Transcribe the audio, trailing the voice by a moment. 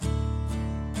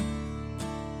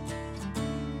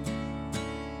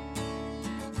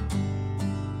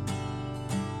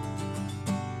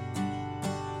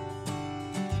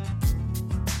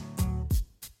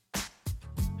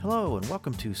Hello, and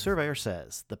welcome to Surveyor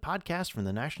Says, the podcast from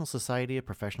the National Society of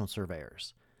Professional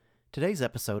Surveyors. Today's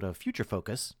episode of Future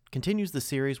Focus continues the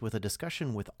series with a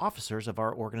discussion with officers of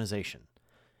our organization.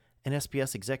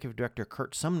 NSPS Executive Director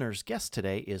Curt Sumner's guest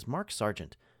today is Mark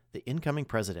Sargent, the incoming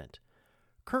president.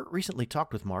 Curt recently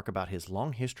talked with Mark about his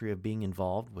long history of being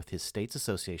involved with his state's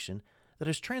association that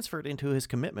has transferred into his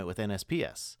commitment with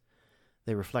NSPS.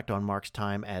 They reflect on Mark's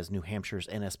time as New Hampshire's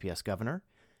NSPS governor,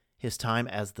 his time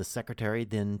as the secretary,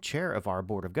 then chair of our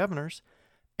Board of Governors,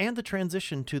 and the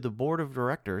transition to the Board of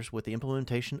Directors with the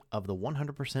implementation of the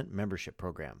 100% membership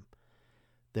program.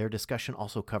 Their discussion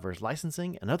also covers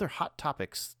licensing and other hot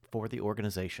topics for the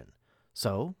organization.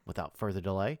 So, without further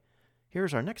delay,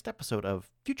 here's our next episode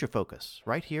of Future Focus,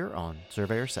 right here on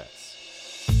Surveyor Says.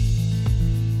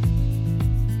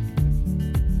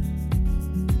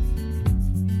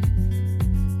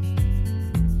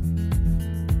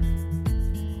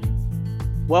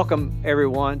 Welcome,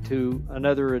 everyone, to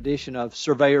another edition of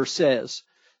Surveyor Says.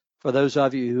 For those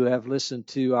of you who have listened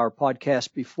to our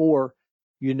podcast before,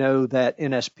 you know that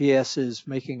NSPS is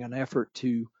making an effort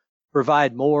to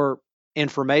provide more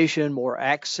information, more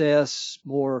access,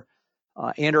 more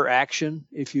interaction,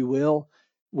 if you will,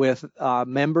 with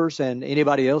members and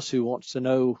anybody else who wants to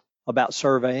know about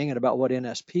surveying and about what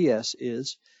NSPS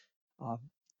is.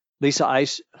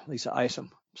 Lisa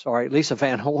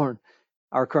Van Horn,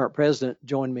 our current president,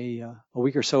 joined me a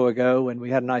week or so ago, and we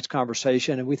had a nice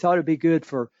conversation, and we thought it'd be good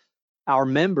for our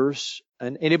members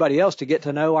and anybody else to get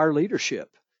to know our leadership,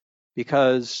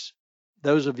 because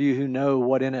those of you who know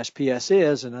what NSPS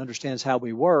is and understands how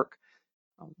we work,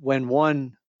 when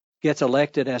one gets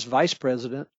elected as vice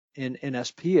president in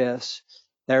NSPS,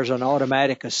 there's an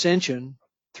automatic ascension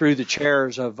through the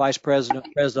chairs of vice president,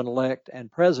 president-elect, and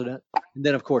president, and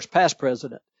then, of course, past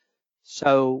president.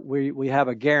 So we have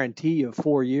a guarantee of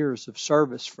 4 years of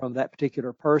service from that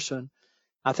particular person.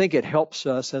 I think it helps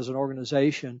us as an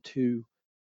organization to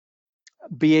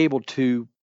be able to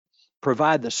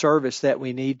provide the service that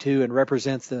we need to and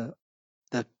represent the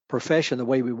profession the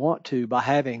way we want to by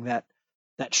having that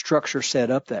structure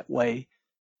set up that way.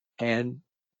 And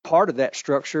part of that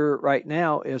structure right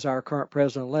now is our current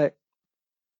president-elect,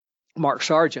 Mark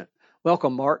Sargent.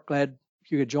 Welcome, Mark. Glad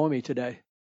you could join me today.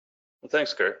 Well,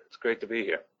 thanks, Curt. It's great to be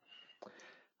here.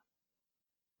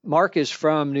 Mark is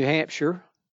from New Hampshire,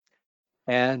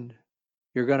 and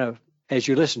you're going to, as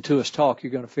you listen to us talk,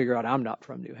 you're going to figure out I'm not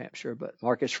from New Hampshire, but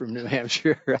Mark is from New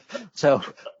Hampshire. So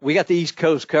we got the East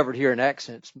Coast covered here in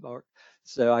accents, Mark.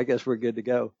 So I guess we're good to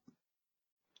go.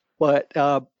 But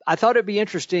I thought it'd be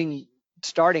interesting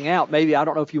starting out. Maybe, I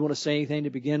don't know if you want to say anything to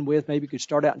begin with. Maybe you could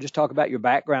start out and just talk about your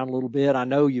background a little bit. I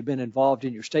know you've been involved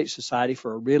in your state society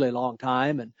for a really long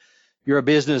time, and you're a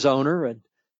business owner and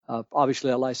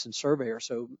obviously a licensed surveyor.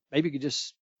 So maybe you could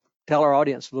just tell our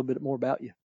audience a little bit more about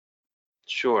you.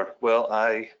 Sure. Well,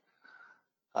 I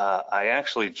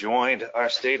actually joined our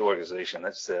state organization,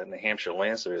 that's the New Hampshire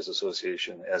Land Surveyors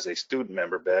Association, as a student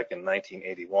member back in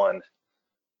 1981,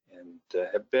 and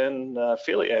have been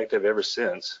fairly active ever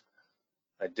since.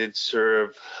 I did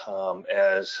serve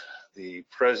as the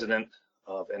president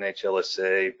of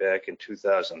NHLSA back in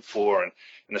 2004, and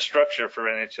the structure for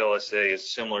NHLSA is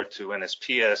similar to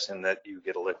NSPS in that you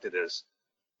get elected as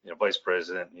vice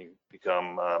president, and you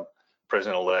become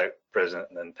president-elect, president,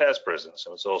 and then past president.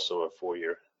 So it's also a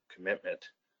 4-year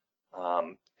commitment.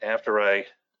 After I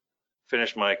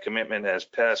finished my commitment as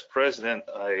past president,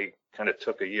 I kind of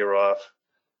took a year off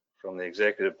from the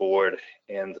executive board,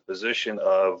 and the position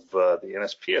of the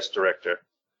NSPS director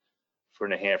for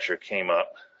New Hampshire came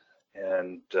up.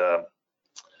 And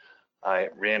I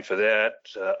ran for that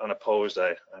unopposed,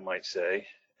 I might say,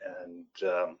 and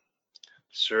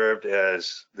served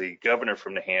as the governor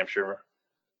from New Hampshire,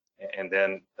 and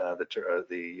then the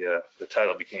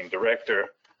title became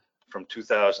director from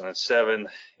 2007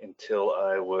 until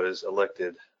I was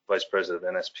elected vice president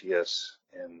of NSPS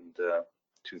in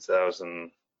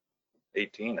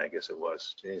 2018, I guess it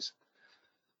was. Jeez.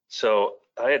 So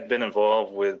I had been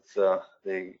involved with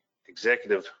the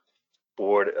executive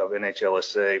board of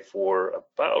NHLSA for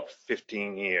about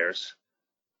 15 years.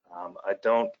 I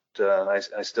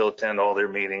still attend all their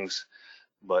meetings,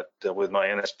 but with my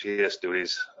NSPS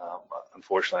duties,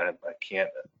 unfortunately, I can't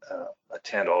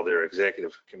attend all their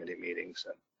executive committee meetings,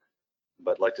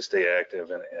 but like to stay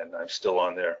active, and I'm still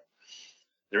on their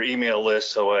email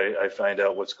list, so I find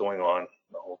out what's going on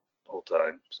the whole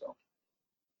time. So.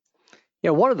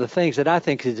 Yeah, one of the things that I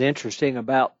think is interesting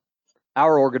about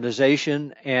our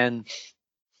organization, and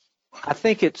I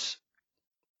think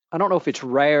I don't know if it's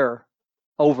rare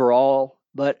overall,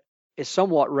 but it's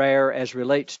somewhat rare as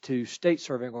relates to state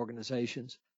serving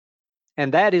organizations,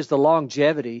 and that is the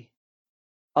longevity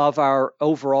of our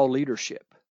overall leadership.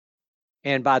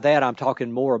 And by that, I'm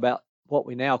talking more about what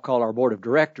we now call our board of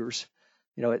directors.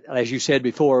 You know, as you said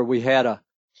before, we had a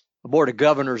board of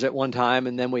governors at one time,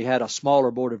 and then we had a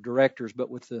smaller board of directors. But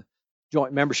with the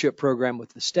joint membership program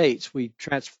with the states, we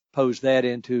transposed that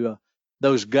into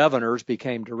those governors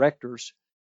became directors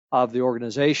of the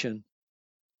organization.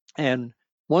 And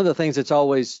one of the things that's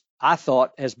always, I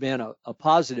thought, has been a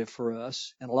positive for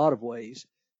us in a lot of ways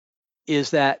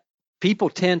is that people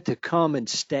tend to come and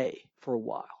stay for a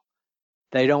while.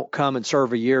 They don't come and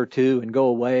serve a year or two and go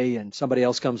away and somebody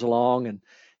else comes along. And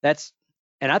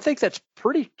I think that's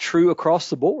pretty true across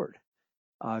the board.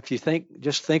 If you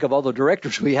just think of all the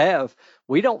directors we have,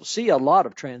 we don't see a lot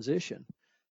of transition.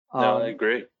 No, I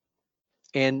agree.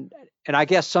 And I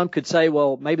guess some could say,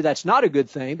 well, maybe that's not a good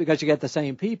thing because you get the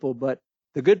same people. But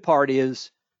the good part is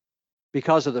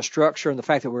because of the structure and the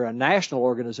fact that we're a national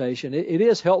organization, it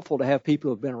is helpful to have people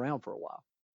who have been around for a while.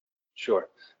 Sure.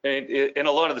 And in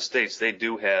a lot of the states, they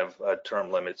do have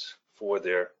term limits for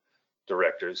their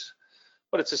directors,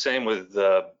 but it's the same with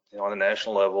on the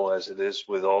national level as it is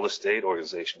with all the state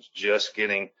organizations. Just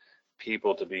getting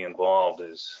people to be involved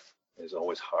is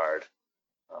always hard.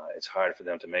 It's hard for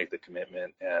them to make the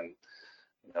commitment, and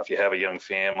if you have a young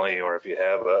family or if you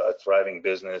have a thriving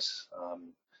business,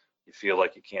 you feel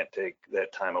like you can't take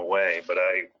that time away. But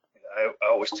I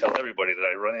always tell everybody that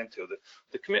I run into that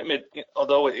the commitment,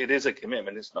 although it is a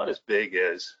commitment, it's not as big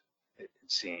as it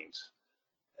seems.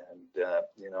 And,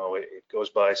 it goes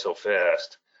by so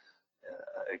fast.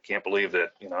 I can't believe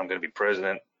that, I'm going to be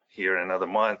president here in another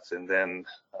month. And then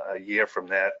a year from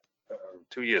that,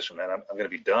 2 years from that, I'm going to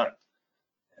be done.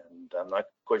 And I'm not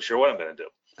quite sure what I'm going to do.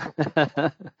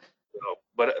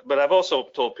 But I've also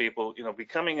told people,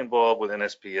 becoming involved with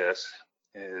NSPS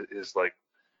is like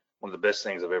one of the best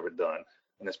things I've ever done.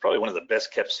 And it's probably one of the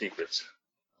best kept secrets.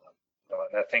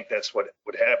 And I think that's what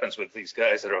happens with these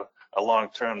guys that are a long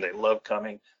term. They love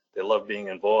coming, they love being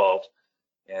involved.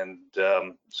 And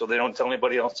so they don't tell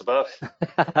anybody else about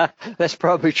it. That's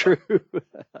probably true.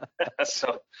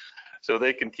 so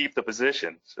they can keep the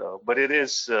position. But it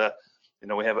is,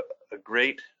 we have a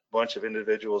great bunch of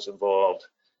individuals involved.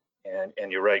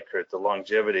 And you're right, Curt, the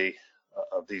longevity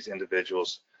of these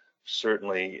individuals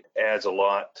certainly adds a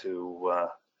lot to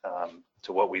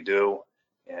what we do,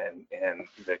 and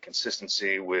the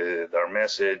consistency with our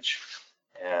message,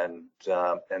 and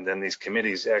then these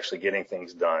committees actually getting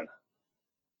things done.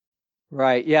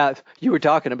 Right. Yeah. You were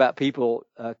talking about people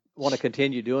want to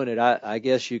continue doing it. I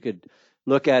guess you could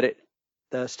look at it.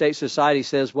 The state society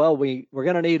says, well, we're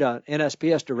going to need an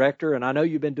NSPS director, and I know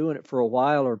you've been doing it for a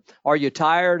while, or are you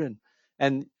tired?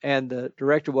 And the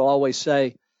director will always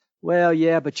say, well,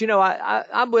 yeah, but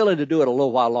I'm willing to do it a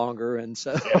little while longer. And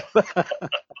so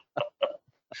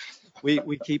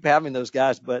we keep having those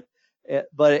guys, but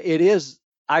it is,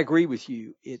 I agree with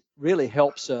you. It really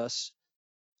helps us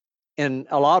in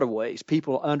a lot of ways,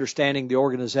 people understanding the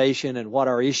organization and what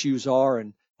our issues are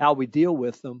and how we deal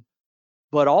with them,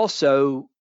 but also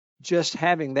just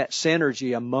having that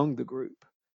synergy among the group.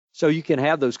 So you can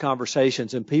have those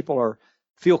conversations and people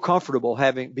feel comfortable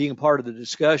being part of the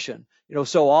discussion.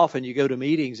 So often you go to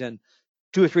meetings and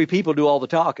 2 or 3 people do all the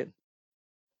talking.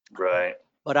 Right.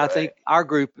 But I think our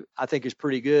group, is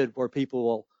pretty good where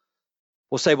people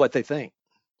will say what they think.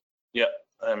 Yeah,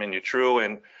 I mean, you're true.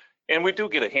 And we do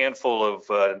get a handful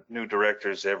of new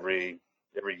directors every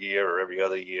year or every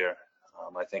other year.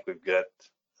 I think we've got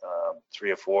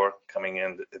 3 or 4 coming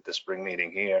in at the spring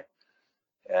meeting here.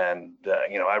 And,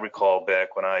 I recall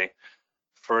back when I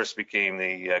first became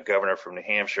the governor from New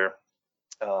Hampshire,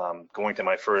 going to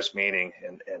my first meeting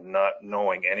and not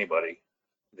knowing anybody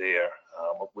there,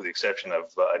 with the exception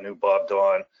of I knew Bob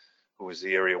Dawn, who was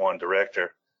the Area 1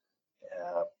 director.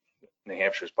 New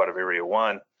Hampshire is part of Area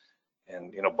 1.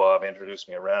 And, Bob introduced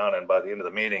me around, and by the end of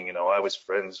the meeting, I was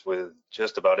friends with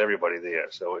just about everybody there.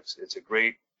 So it's a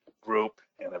great group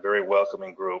and a very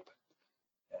welcoming group.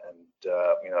 And,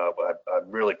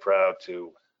 I'm really proud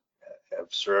to have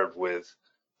served with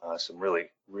some really,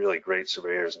 really great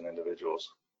surveyors and individuals.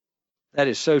 That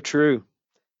is so true.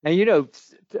 And,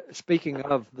 speaking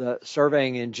of the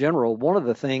surveying in general, one of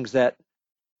the things that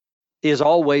is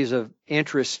always of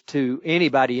interest to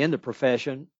anybody in the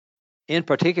profession, in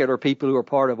particular people who are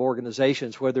part of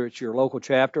organizations, whether it's your local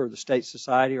chapter or the state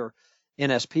society or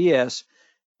NSPS,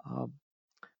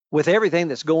 with everything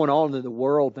that's going on in the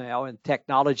world now and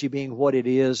technology being what it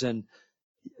is, and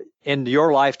in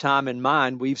your lifetime and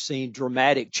mine, we've seen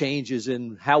dramatic changes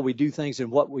in how we do things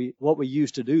and what we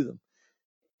used to do them.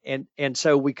 And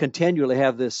so we continually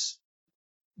have this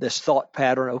thought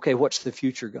pattern, okay, what's the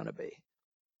future going to be?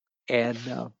 And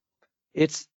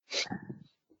it's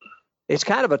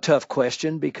kind of a tough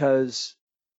question because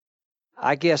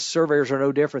I guess surveyors are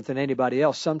no different than anybody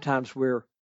else. Sometimes we're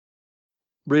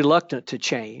reluctant to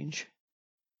change,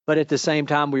 but at the same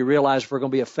time, we realize if we're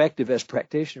going to be effective as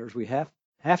practitioners, we have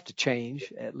to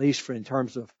change, at least in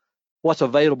terms of what's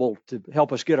available to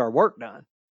help us get our work done.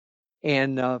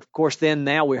 And of course, then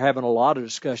now we're having a lot of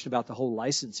discussion about the whole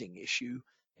licensing issue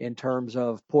in terms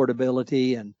of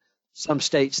portability, and some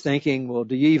states thinking, well,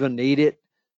 do you even need it?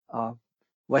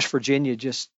 West Virginia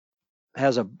just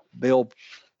has a bill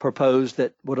proposed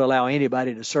that would allow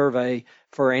anybody to survey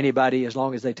for anybody as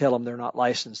long as they tell them they're not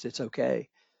licensed, it's okay.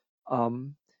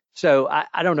 So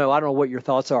I don't know. I don't know what your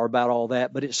thoughts are about all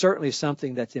that, but it's certainly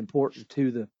something that's important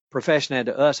to the profession and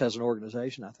to us as an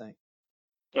organization, I think.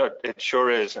 It sure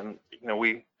is. And,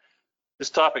 this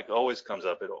topic always comes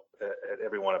up at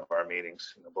every one of our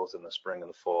meetings, both in the spring and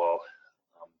the fall.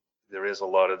 There is a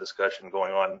lot of discussion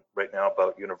going on right now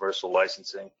about universal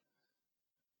licensing,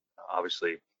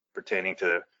 obviously pertaining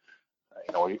to,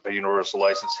 a universal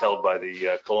license held by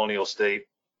the colonial state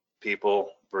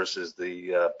people versus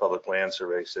the public land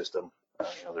survey system.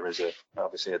 There is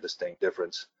obviously a distinct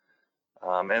difference.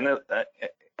 And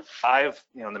I've,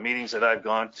 the meetings that I've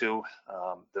gone to,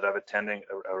 that I've attended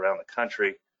around the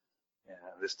country,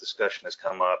 this discussion has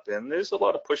come up, and there's a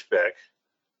lot of pushback,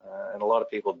 and a lot of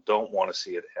people don't want to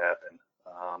see it happen.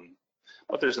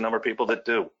 But there's a number of people that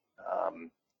do.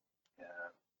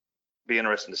 Be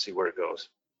interesting to see where it goes.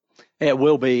 It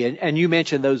will be. And you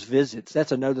mentioned those visits.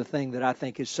 That's another thing that I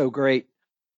think is so great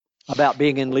about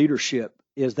being in leadership,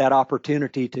 is that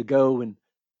opportunity to go and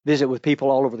visit with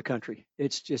people all over the country.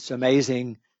 It's just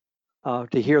amazing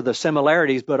to hear the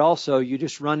similarities, but also you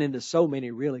just run into so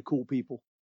many really cool people.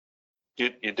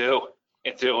 You do,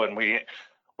 and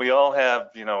we all have,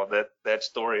 that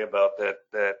story about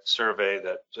that survey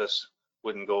that just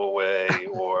wouldn't go away,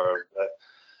 or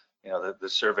the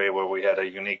survey where we had a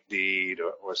unique deed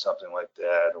or something like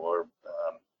that, or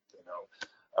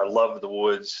our love of the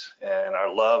woods and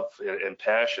our love and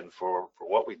passion for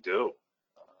what we do.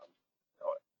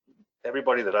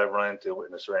 Everybody that I've run into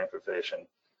in the surveying profession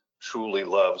truly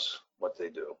loves what they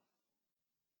do.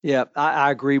 Yeah, I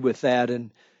agree with that.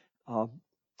 And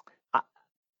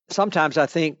sometimes I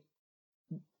think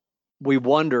we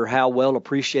wonder how well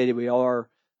appreciated we are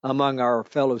among our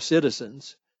fellow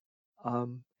citizens.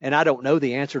 And I don't know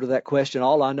the answer to that question.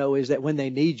 All I know is that when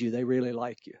they need you, they really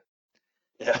like you.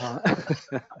 Yeah.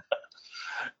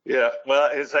 Yeah. Well,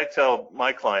 as I tell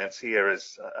my clients here,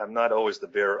 is I'm not always the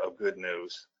bearer of good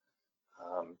news.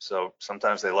 So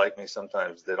sometimes they like me,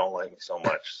 sometimes they don't like me so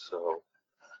much. So,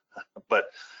 but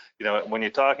when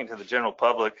you're talking to the general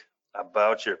public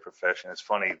about your profession, it's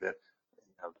funny that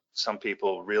some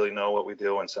people really know what we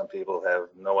do, and some people have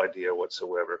no idea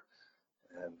whatsoever.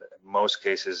 And in most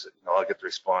cases, I'll get the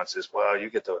responses, "Wow, you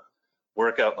get to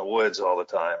work out in the woods all the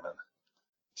time." And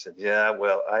I said, "Yeah,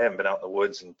 well, I haven't been out in the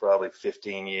woods in probably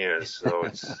 15 years. So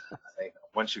it's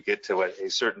once you get to a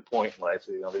certain point in life,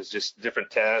 there's just different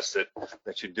tasks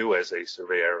that you do as a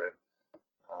surveyor.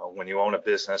 And when you own a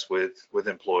business with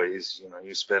employees,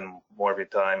 you spend more of your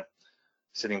time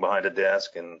sitting behind a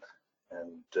desk and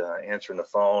answering the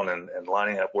phone and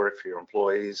lining up work for your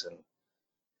employees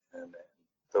and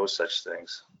those such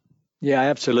things." Yeah,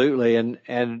 absolutely. And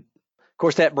of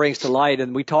course that brings to light,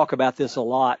 and we talk about this a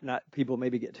lot, people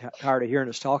maybe get tired of hearing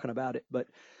us talking about it, but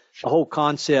the whole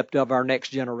concept of our next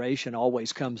generation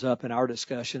always comes up in our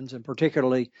discussions, and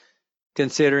particularly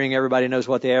considering everybody knows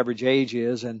what the average age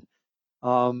is. And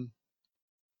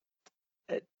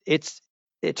it's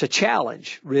a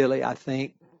challenge, really, I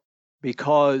think,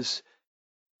 because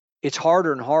it's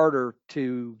harder and harder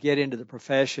to get into the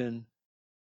profession,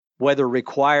 whether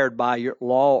required by your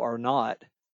law or not,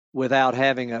 without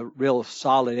having a real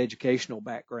solid educational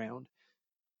background.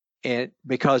 And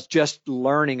because just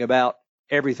learning about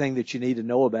everything that you need to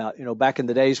know about, back in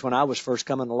the days when I was first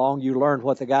coming along, you learned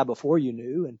what the guy before you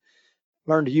knew and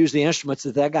learned to use the instruments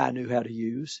that guy knew how to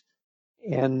use.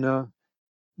 And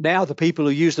now the people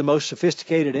who use the most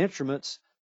sophisticated instruments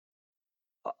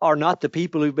are not the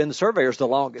people who've been the surveyors the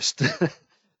longest.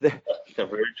 Very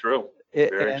true.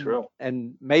 Very true.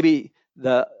 And maybe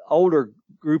the older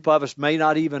group of us may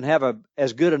not even have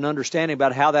as good an understanding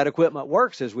about how that equipment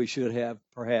works as we should have,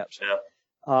 perhaps.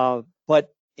 Yeah.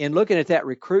 But in looking at that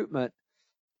recruitment,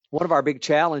 one of our big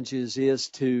challenges is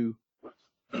to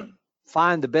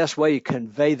find the best way to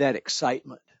convey that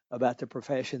excitement about the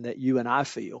profession that you and I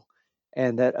feel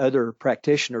and that other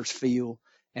practitioners feel,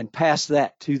 and pass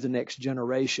that to the next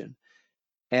generation.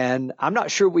 And I'm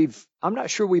not sure we've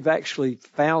actually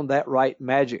found that right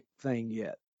magic thing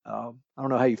yet. I don't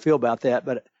know how you feel about that,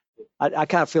 but I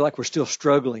kind of feel like we're still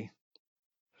struggling.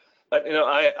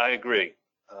 I agree.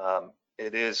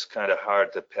 It is kind of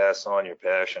hard to pass on your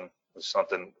passion with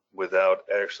something without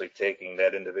actually taking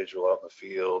that individual out in the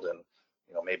field and,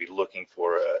 maybe looking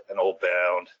for an old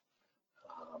bound,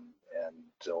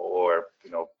 or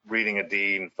reading a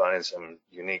deed and finding some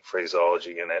unique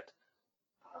phraseology in it.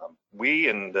 We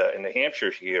in New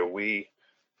Hampshire here, we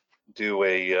do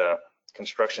a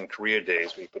construction career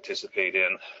days we participate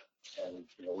in, and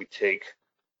we take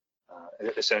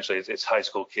essentially it's high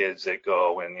school kids that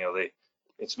go, and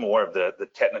it's more of the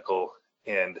technical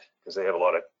end, because they have a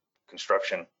lot of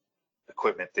construction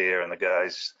equipment there, and the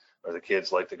guys or the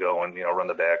kids like to go and run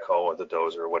the backhoe or the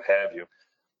dozer or what have you.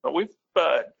 But we've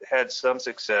had some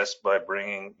success by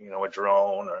bringing a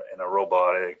drone and a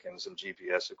robotic and some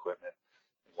GPS equipment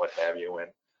and what have you,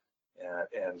 and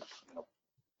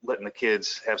letting the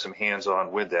kids have some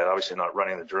hands-on with that. Obviously not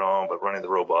running the drone, but running the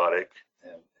robotic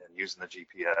and using the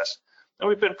GPS. And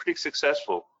we've been pretty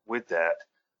successful with that.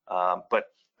 But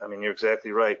I mean, you're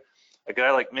exactly right. A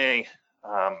guy like me,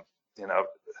 I'm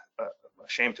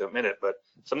ashamed to admit it, but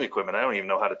some of the equipment, I don't even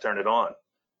know how to turn it on.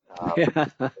 So we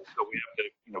have to,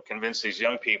 convince these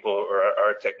young people or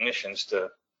our technicians to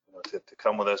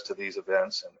come with us to these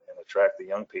events and attract the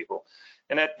young people.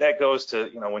 And that goes to,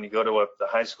 when you go to the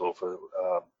high school for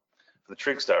the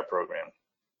Trig Star program.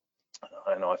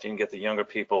 I know if you can get the younger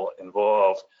people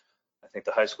involved, I think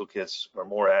the high school kids are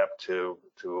more apt to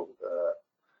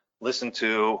listen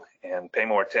to and pay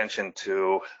more attention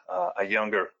to a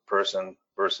younger person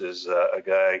versus a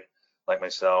guy like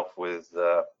myself with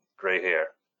gray hair.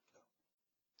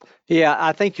 Yeah,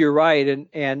 I think you're right.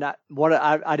 And I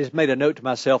just made a note to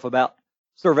myself about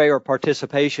surveyor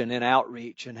participation in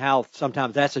outreach and how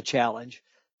sometimes that's a challenge.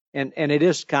 And it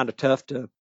is kind of tough to,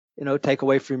 take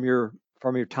away from your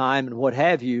time and what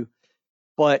have you.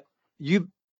 But you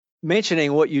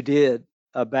mentioning what you did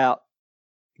about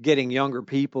getting younger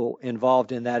people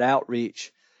involved in that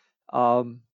outreach,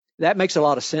 that makes a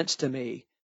lot of sense to me.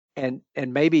 And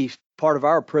maybe part of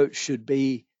our approach should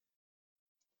be,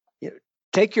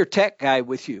 take your tech guy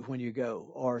with you when you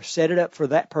go, or set it up for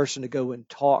that person to go and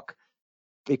talk.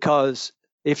 Because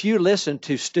if you listen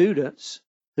to students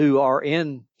who are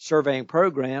in surveying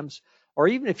programs, or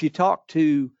even if you talk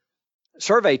to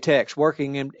survey techs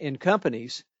working in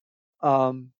companies,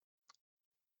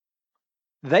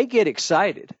 they get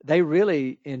excited. They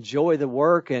really enjoy the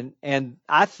work. And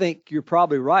I think you're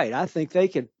probably right. I think they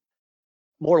can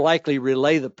more likely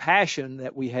relay the passion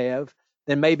that we have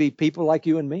than maybe people like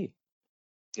you and me.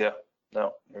 Yeah,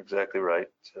 no, you're exactly right.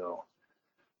 So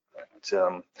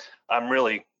I'm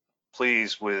really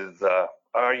pleased with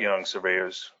our young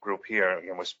surveyors group here.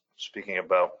 Again, we're speaking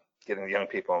about getting the young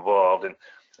people involved,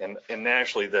 and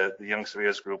nationally, the young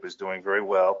surveyors group is doing very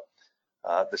well.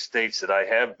 The states that I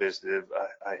have visited,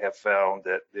 I have found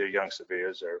that their young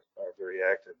surveyors are very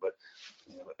active. But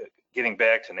getting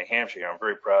back to New Hampshire, I'm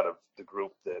very proud of the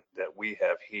group that we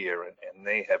have here, and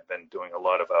they have been doing a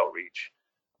lot of outreach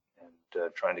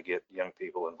and trying to get young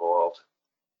people involved.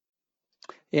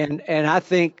 And I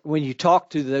think when you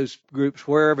talk to those groups,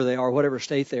 wherever they are, whatever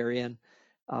state they're in,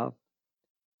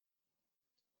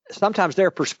 sometimes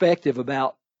their perspective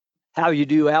about how you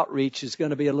do outreach is going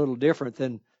to be a little different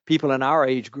than people in our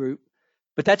age group.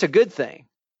 But that's a good thing,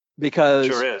 because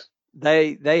sure is.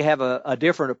 They have a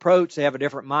different approach. They have a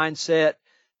different mindset.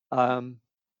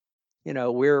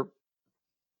 We're,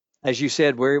 as you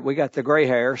said, we got the gray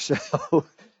hair, so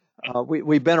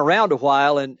we've been around a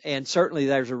while, and certainly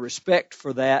there's a respect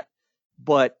for that.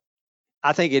 But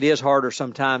I think it is harder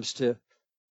sometimes to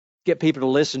get people to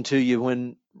listen to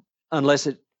you unless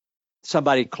it's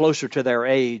somebody closer to their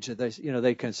age that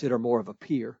they consider more of a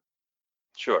peer.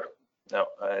 Sure. No,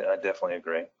 I definitely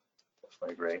agree.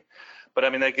 But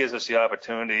I mean, that gives us the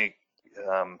opportunity,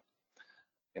 to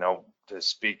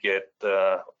speak at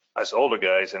us older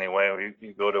guys anyway.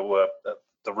 You go to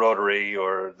the Rotary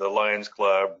or the Lions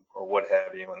Club or what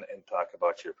have you, and talk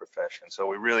about your profession. So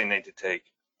we really need to take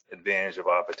advantage of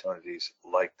opportunities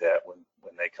like that when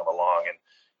they come along, and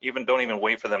don't even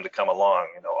wait for them to come along.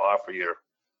 Offer your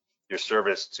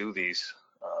service to these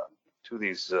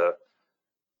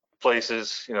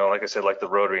places. Like I said, like the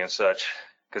Rotary and such,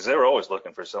 because they're always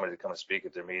looking for somebody to come and speak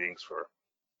at their meetings for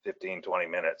 15-20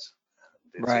 minutes.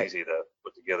 It's right. Easy to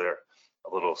put together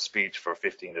a little speech for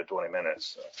 15 to 20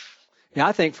 minutes. So. Yeah,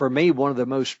 I think for me, one of the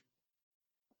most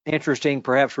interesting,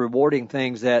 perhaps rewarding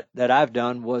things that I've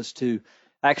done was to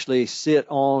actually sit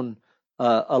on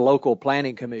a local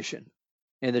planning commission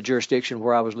in the jurisdiction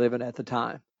where I was living at the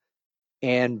time,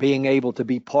 and being able to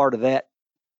be part of that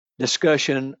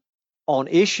discussion on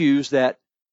issues that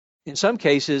in some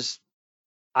cases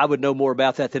I would know more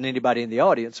about that than anybody in the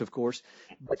audience, of course,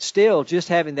 but still just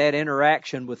having that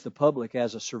interaction with the public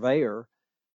as a surveyor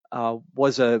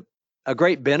was a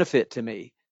great benefit to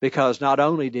me, because not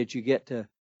only did you get to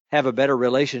have a better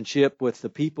relationship with the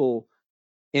people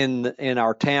in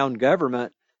our town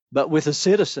government, but with the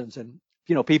citizens and,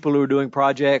 you know, people who are doing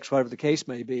projects, whatever the case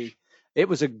may be. It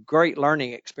was a great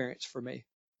learning experience for me.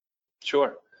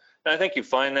 Sure. And I think you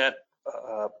find that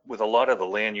with a lot of the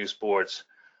land use boards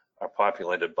are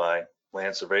populated by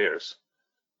land surveyors,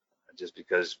 just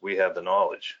because we have the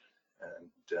knowledge,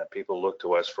 and people look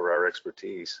to us for our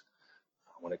expertise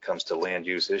when it comes to land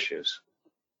use issues.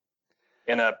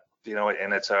 And you know,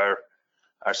 and it's our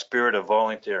spirit of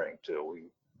volunteering too.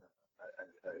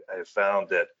 I have found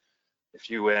that if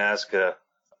you ask a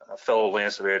fellow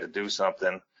land surveyor to do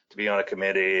something, to be on a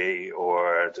committee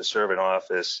or to serve in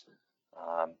office,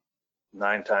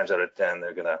 9 times out of 10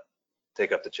 they're going to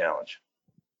take up the challenge.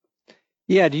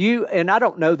 Yeah, and I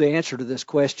don't know the answer to this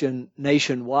question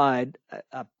nationwide.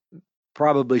 I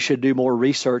probably should do more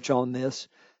research on this.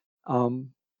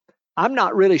 I'm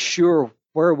not really sure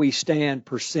where we stand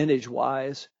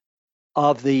percentage-wise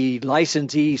of the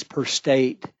licensees per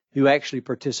state who actually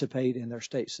participate in their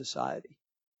state society.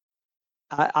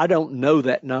 I don't know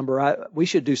that number. We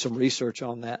should do some research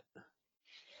on that.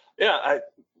 Yeah,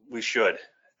 we should.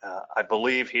 I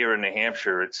believe here in New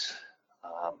Hampshire, it's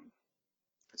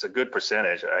a good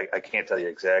percentage. I can't tell you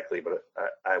exactly, but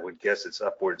I would guess it's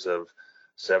upwards of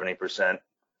 70%.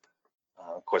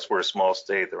 Of course, we're a small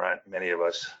state. There aren't many of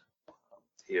us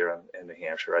here in New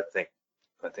Hampshire. I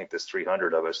think there's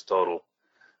 300 of us total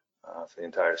for the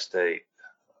entire state.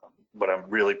 But I'm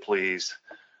really pleased.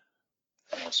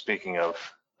 Speaking of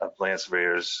land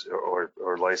surveyors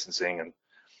or licensing, and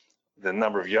the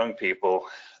number of young people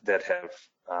that have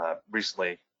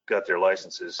recently got their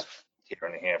licenses here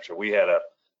in New Hampshire. We had a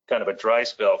kind of a dry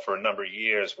spell for a number of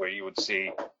years where you would see,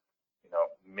 you know,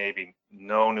 maybe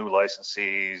no new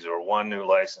licensees or one new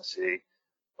licensee.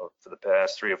 Well, for the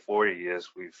past 3 or 4 years,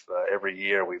 every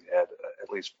year we've had at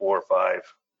least 4 or 5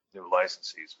 new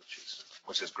licensees,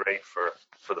 which is great for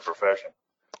the profession.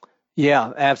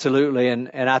 Yeah, absolutely. And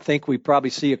I think we probably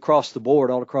see across the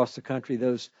board, all across the country,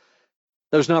 those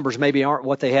numbers maybe aren't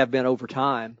what they have been over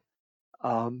time.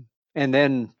 And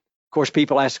then, of course,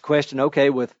 people ask the question, okay,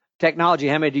 with technology,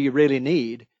 how many do you really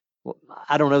need? Well,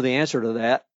 I don't know the answer to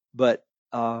that, but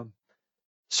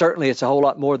certainly it's a whole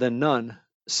lot more than none.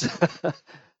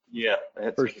 Yeah,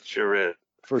 it sure is.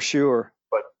 For sure.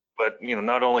 But you know,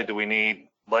 not only do we need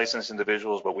licensed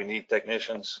individuals, but we need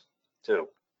technicians too.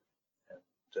 And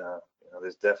you know,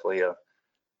 there's definitely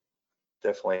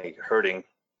hurting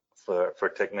for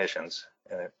technicians,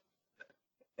 and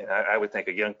I would think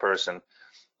a young person,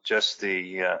 just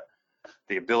the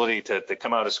ability to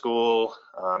come out of school,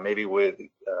 maybe with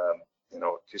you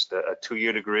know, just a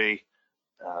 2-year degree,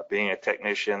 being a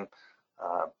technician,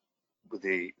 with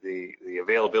the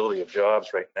availability of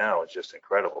jobs right now is just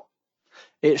incredible.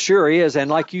 It sure is.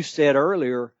 And like you said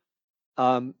earlier,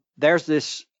 there's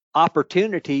this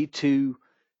opportunity to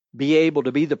be able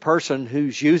to be the person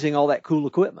who's using all that cool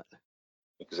equipment.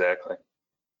 Exactly.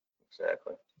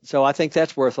 So I think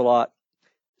that's worth a lot.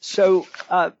 So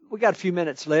we got a few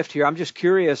minutes left here. I'm just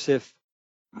curious if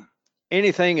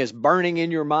anything is burning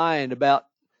in your mind about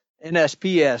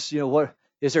NSPS. You know, what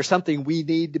is there something we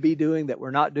need to be doing that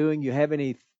we're not doing? You have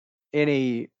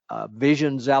any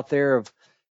visions out there of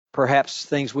perhaps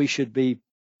things we should be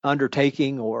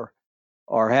undertaking or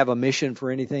have a mission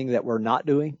for anything that we're not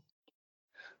doing?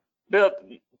 Bill,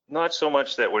 not so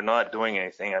much that we're not doing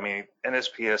anything. I mean,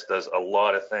 NSPS does a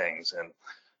lot of things, and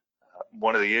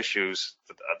one of the issues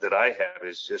that I have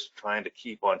is just trying to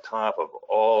keep on top of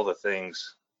all the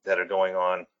things that are going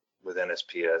on with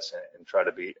NSPS and try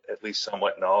to be at least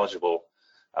somewhat knowledgeable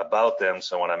about them.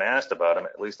 So when I'm asked about them,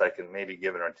 at least I can maybe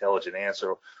give an intelligent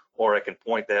answer, or I can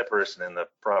point that person in the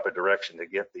proper direction to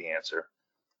get the answer.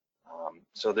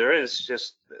 So there is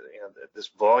just, you know, this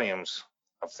volumes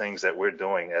of things that we're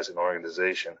doing as an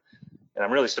organization. And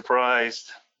I'm really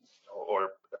surprised or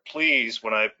pleased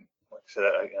when I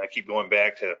keep going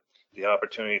back to the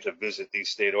opportunity to visit these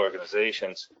state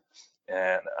organizations,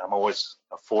 and I'm always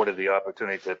afforded the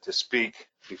opportunity to speak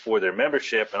before their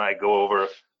membership, and I go over,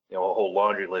 you know, a whole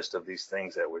laundry list of these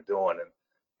things that we're doing,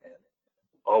 and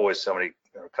always somebody,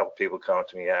 or a couple people come up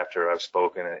to me after I've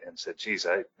spoken and said, geez,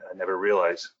 I never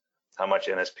realized how much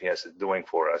NSPS is doing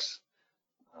for us.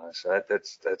 So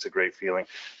that's a great feeling.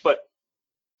 But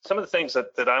some of the things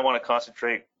that I want to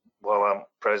concentrate while I'm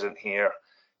present here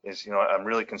is, you know, I'm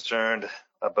really concerned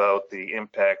about the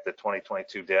impact that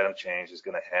 2022 datum change is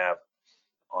going to have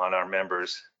on our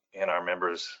members and our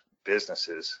members'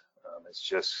 businesses. It's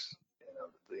just,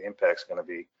 the impact's going to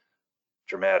be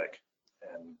dramatic,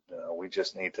 and we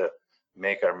just need to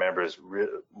make our members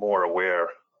more aware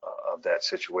of that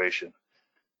situation.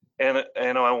 And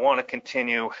I want to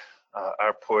continue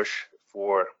our push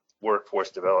for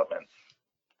workforce development.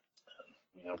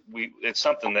 It's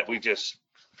something that we just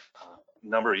a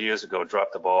number of years ago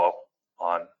dropped the ball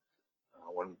on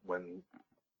when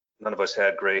none of us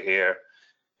had gray hair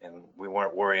and we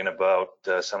weren't worrying about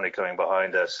somebody coming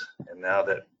behind us. And now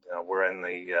that we're in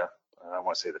the I don't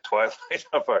want to say the twilight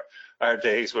of our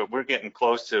days, but we're getting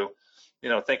close to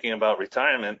thinking about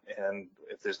retirement, and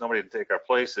if there's nobody to take our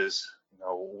places,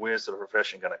 where's the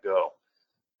profession going to go?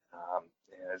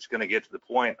 And it's going to get to the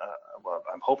point, well,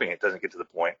 I'm hoping it doesn't get to the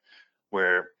point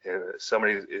where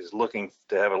somebody is looking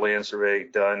to have a land survey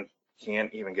done,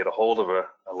 can't even get a hold of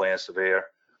a land surveyor,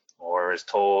 or is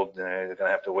told they're going to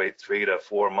have to wait 3 to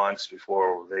 4 months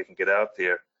before they can get out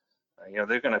there.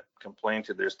 They're going to complain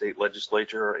to their state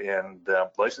legislature, and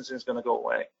licensing is going to go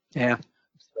away. Yeah.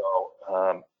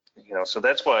 So, so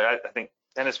that's why I think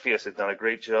NSPS has done a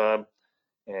great job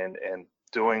and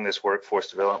doing this workforce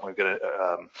development. We've got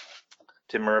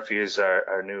Tim Murphy is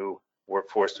our new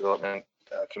workforce development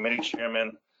committee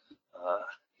chairman.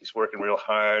 He's working real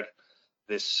hard.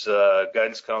 This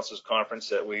guidance councils conference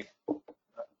that we've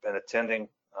been attending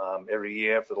every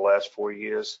year for the last 4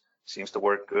 years seems to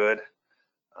work good.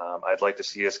 I'd like to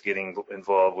see us getting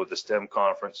involved with the STEM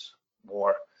conference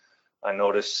more. I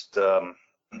noticed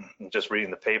just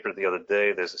reading the paper the other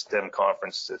day, there's a STEM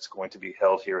conference that's going to be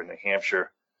held here in New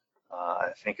Hampshire.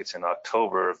 I think it's in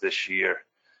October of this year.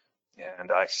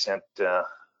 And I sent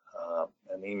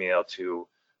an email to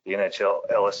the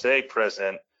NHLSA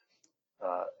president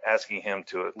asking him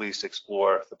to at least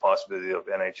explore the possibility of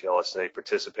NHLSA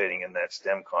participating in that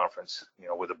STEM conference,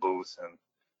 with a booth, and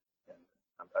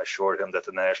I assured him that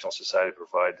the National Society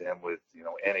provided him with,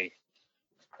 any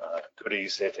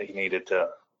goodies that he needed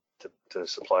to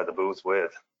supply the booth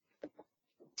with.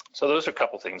 So those are a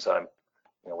couple things I,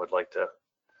 would like to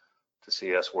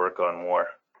see us work on more.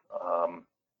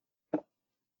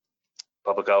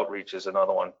 Public outreach is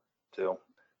another one too.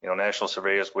 National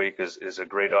Surveyors Week is a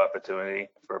great opportunity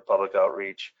for public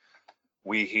outreach.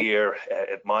 We here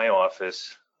at my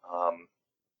office,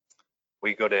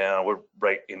 we go down, we're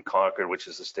right in Concord, which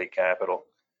is the state capital,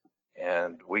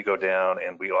 and we go down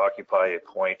and we occupy a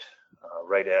point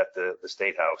right at the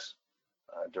State House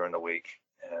during the week,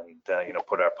 and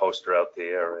put our poster out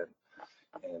there, and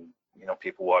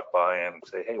people walk by and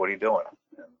say, hey, what are you doing?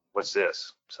 And what's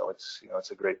this? So it's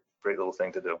it's a great little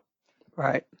thing to do.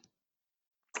 Right.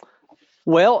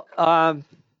 Well,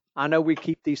 I know we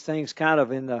keep these things kind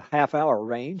of in the half-hour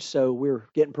range, so we're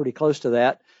getting pretty close to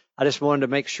that. I just wanted to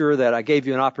make sure that I gave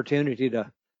you an opportunity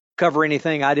to cover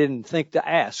anything I didn't think to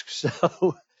ask.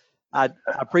 So I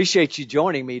appreciate you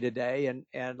joining me today.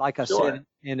 And like I said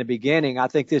in the beginning, I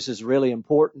think this is really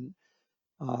important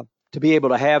to be able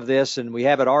to have this, and we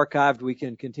have it archived. We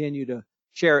can continue to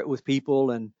share it with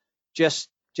people, and just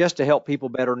to help people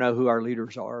better know who our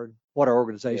leaders are and what our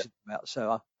organization is about.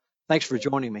 So thanks for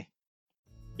joining me.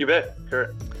 You bet,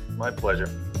 Curt. My pleasure.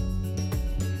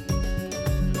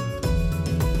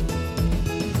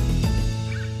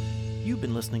 You've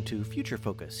been listening to Future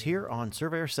Focus here on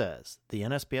Surveyor Says, the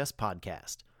NSPS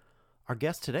podcast. Our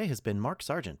guest today has been Mark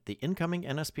Sargent, the incoming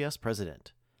NSPS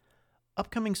President.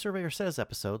 Upcoming Surveyor Says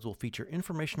episodes will feature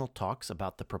informational talks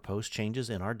about the proposed changes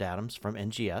in our datums from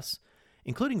NGS,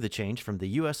 including the change from the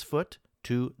U.S. foot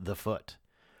to the foot.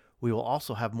 We will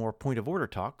also have more point of order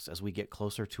talks as we get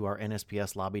closer to our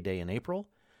NSPS Lobby Day in April,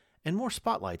 and more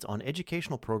spotlights on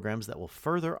educational programs that will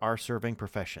further our surveying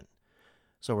profession.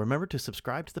 So remember to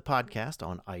subscribe to the podcast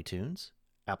on iTunes,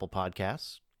 Apple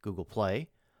Podcasts, Google Play,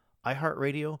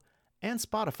 iHeartRadio, and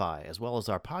Spotify, as well as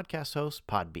our podcast host,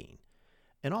 Podbean.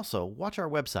 And also watch our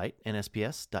website,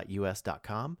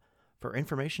 nsps.us.com, for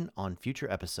information on future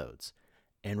episodes.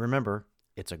 And remember,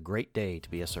 it's a great day to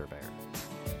be a surveyor.